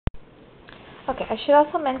Okay, I should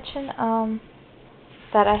also mention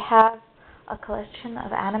that I have a collection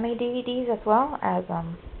of anime DVDs as well as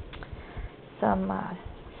some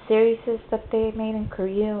series that they made in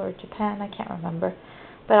Korea or Japan, I can't remember.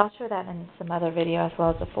 But I'll show that in some other video as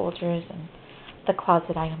well as the folders and the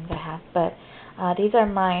closet items I have. But these are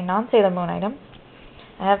my non-Sailor Moon items.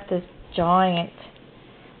 I have this giant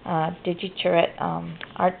DigiCharat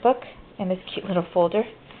art book in this cute little folder.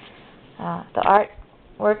 The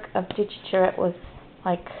artwork of DigiCharat was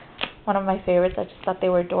like one of my favorites. I just thought they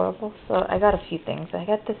were adorable. So I got a few things. I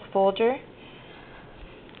got this folder,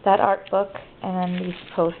 that art book, and then these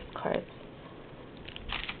postcards.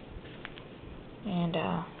 And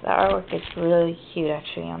the artwork is really cute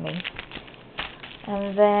actually on these.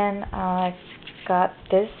 And then I got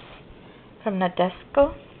this from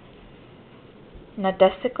Nadesico,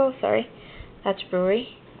 sorry. That's Ruri.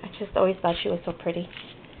 I just always thought she was so pretty.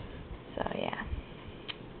 So yeah,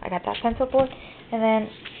 I got that pencil board. And then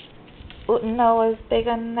Utena was big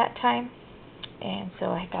on that time, and so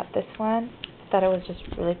I got this one. Thought it was just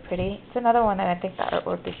really pretty. It's another one that I think the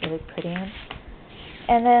artwork is really pretty in.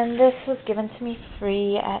 And then this was given to me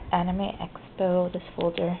free at Anime Expo, this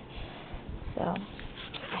folder. So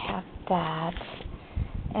I have that.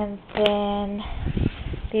 And then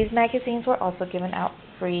these magazines were also given out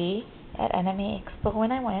free at Anime Expo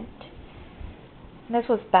when I went. And this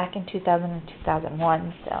was back in 2000 and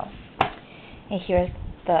 2001. So, and here's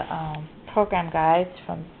the program guides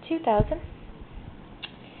from 2000.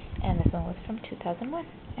 And this one was from 2001,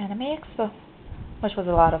 Anime Expo, which was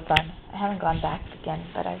a lot of fun. I haven't gone back again,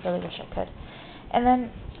 but I really wish I could. And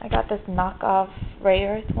then I got this knockoff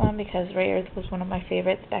Rayearth one because Rayearth was one of my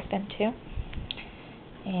favorites back then too.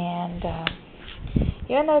 And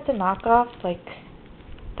even though it's a knockoff, like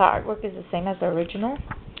the artwork is the same as the original,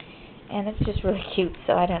 and it's just really cute,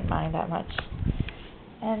 so I didn't mind that much.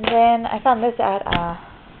 And then I found this at a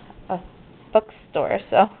bookstore,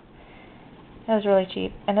 so it was really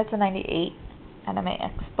cheap, and it's a 98 Anime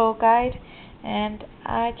Expo guide, and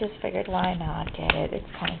I just figured why not get it. It's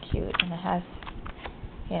kind of cute, and it has,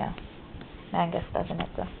 you know, manga stuff in it,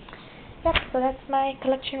 so yep, so that's my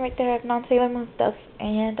collection right there of non-Sailor Moon stuff,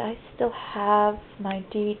 and I still have my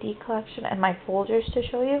DVD collection and my folders to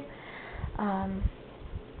show you.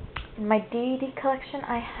 In my DVD collection,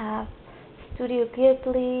 I have Studio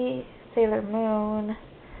Ghibli, Sailor Moon,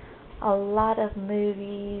 a lot of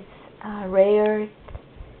movies, Rayearth,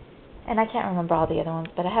 and I can't remember all the other ones,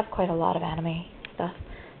 but I have quite a lot of anime stuff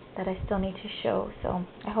that I still need to show, so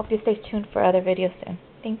I hope you stay tuned for other videos soon.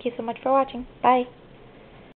 Thank you so much for watching. Bye!